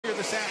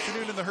this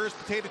afternoon in the Hearst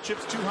Potato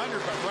Chips 200,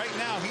 but right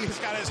now he has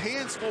got his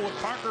hands full with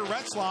Parker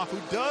Retzlaff, who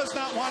does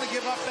not want to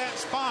give up that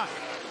spot.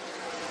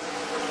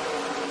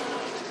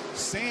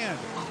 Sand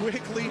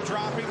quickly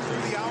dropping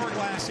through the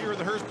hourglass here in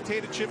the Hearst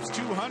Potato Chips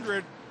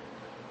 200.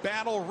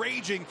 Battle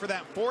raging for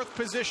that fourth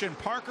position.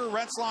 Parker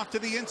Retzlaff to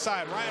the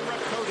inside, Ryan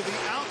Repko to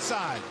the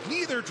outside.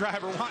 Neither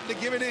driver wanting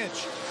to give an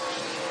inch.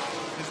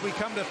 As we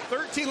come to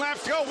 13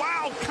 laps to go.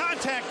 Wow,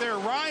 contact there.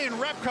 Ryan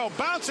Repko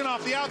bouncing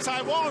off the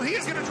outside wall, and he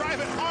is going to drive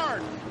it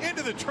hard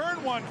into the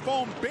turn one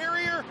foam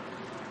barrier.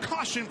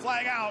 Caution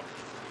flag out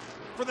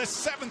for the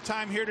 7th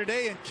time here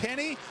today. And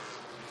Kenny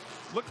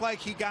looked like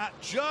he got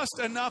just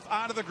enough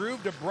out of the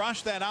groove to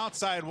brush that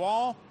outside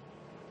wall.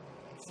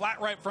 Flat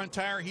right front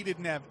tire. He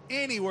didn't have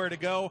anywhere to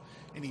go,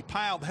 and he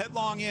piled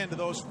headlong into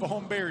those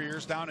foam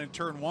barriers down in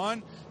turn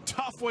one.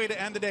 Tough way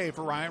to end the day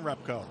for Ryan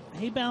Repko.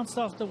 He bounced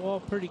off the wall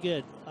pretty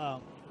good. I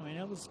mean,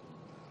 it was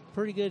a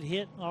pretty good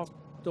hit off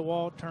the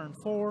wall, turn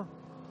 4,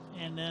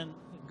 and then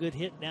a good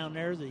hit down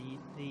there. The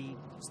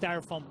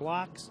styrofoam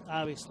blocks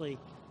obviously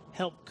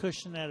helped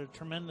cushion that a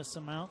tremendous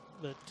amount,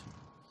 but,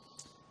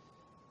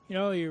 you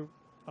know, you're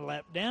a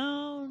lap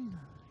down,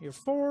 you're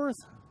 4th,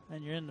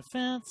 and you're in the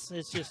fence.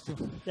 It's just,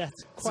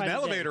 that's quite an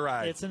elevator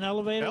ride. It's an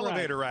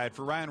elevator ride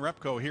for Ryan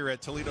Repko here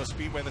at Toledo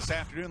Speedway this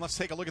afternoon. Let's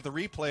take a look at the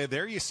replay.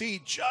 There you see,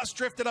 just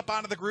drifted up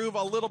onto the groove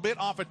a little bit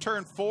off of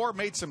turn 4,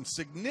 made some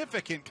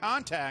significant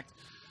contact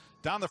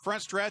down the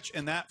front stretch,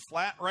 and that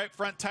flat right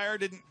front tire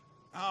didn't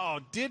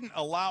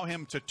allow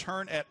him to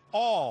turn at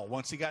all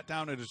once he got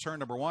down into turn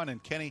number 1.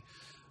 And Kenny,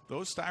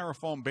 those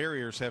styrofoam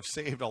barriers have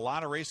saved a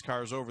lot of race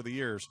cars over the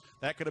years.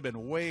 That could have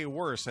been way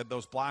worse had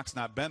those blocks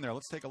not been there.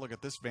 Let's take a look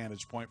at this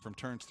vantage point from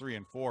turns 3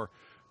 and 4.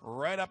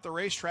 Right up the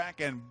racetrack,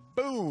 and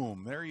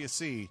boom, there you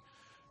see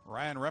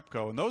Ryan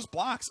Repko. And those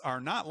blocks are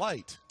not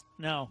light.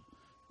 No,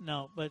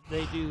 but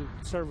they do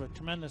serve a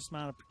tremendous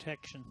amount of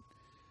protection.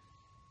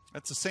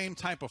 That's the same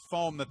type of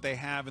foam that they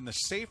have in the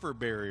safer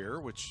barrier,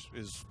 which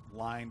is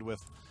lined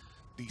with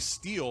the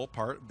steel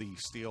part, the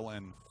steel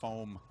and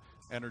foam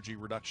energy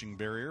reduction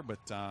barrier, but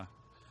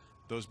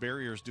those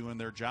barriers doing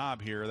their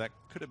job here. That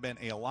could have been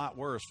a lot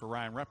worse for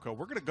Ryan Repko.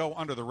 We're going to go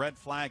under the red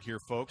flag here,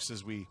 folks,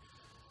 as we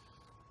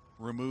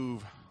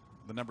remove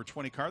the number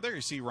 20 car. There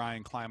you see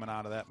Ryan climbing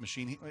out of that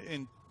machine.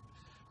 And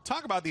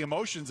talk about the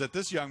emotions that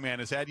this young man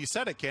has had. You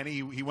said it,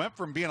 Kenny. He went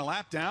from being a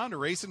lap down to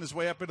racing his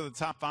way up into the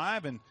top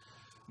 5, and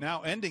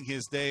now ending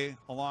his day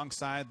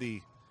alongside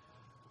the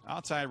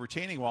outside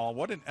retaining wall.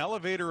 What an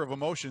elevator of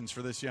emotions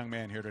for this young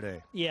man here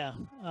today. Yeah,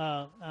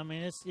 I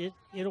mean,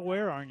 it'll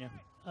wear on you.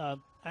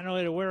 I know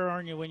it'll wear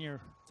on you when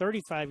you're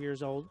 35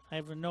 years old. I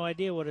have no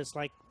idea what it's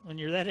like when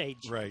you're that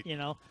age, right? You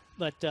know,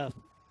 but you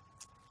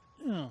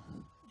know,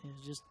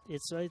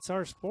 it's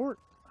our sport.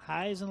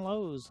 Highs and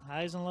lows,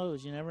 highs and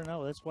lows. You never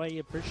know. That's why you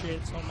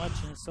appreciate it so much,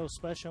 and it's so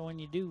special when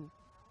you do.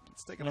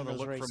 Let's take another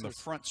look from the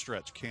front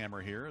stretch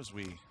camera here as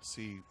we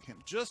see him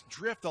just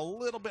drift a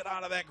little bit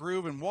out of that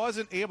groove and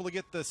wasn't able to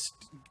get this.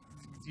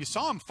 You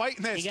saw him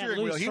fighting that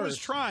steering wheel. He was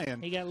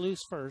trying. He got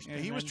loose first. Yeah,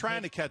 he was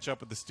trying to catch up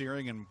with the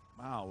steering, and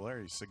wow,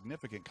 very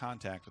significant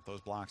contact with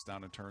those blocks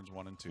down in turns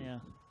 1 and 2. Yeah.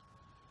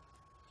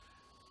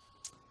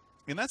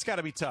 And that's got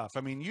to be tough.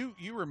 I mean,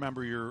 you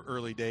remember your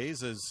early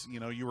days as, you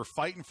know, you were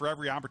fighting for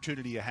every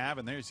opportunity you have,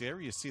 and there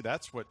you see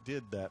that's what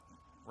did that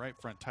right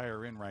front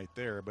tire in right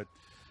there. But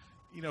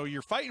you know,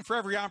 you're fighting for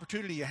every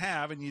opportunity you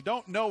have, and you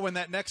don't know when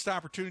that next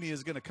opportunity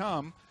is going to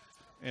come.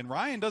 And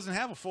Ryan doesn't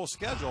have a full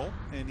schedule,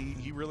 and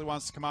he really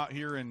wants to come out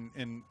here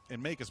and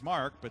make his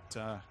mark. But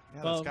yeah,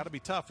 that's got to be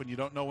tough when you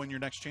don't know when your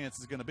next chance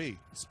is going to be.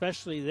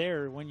 Especially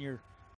there when you're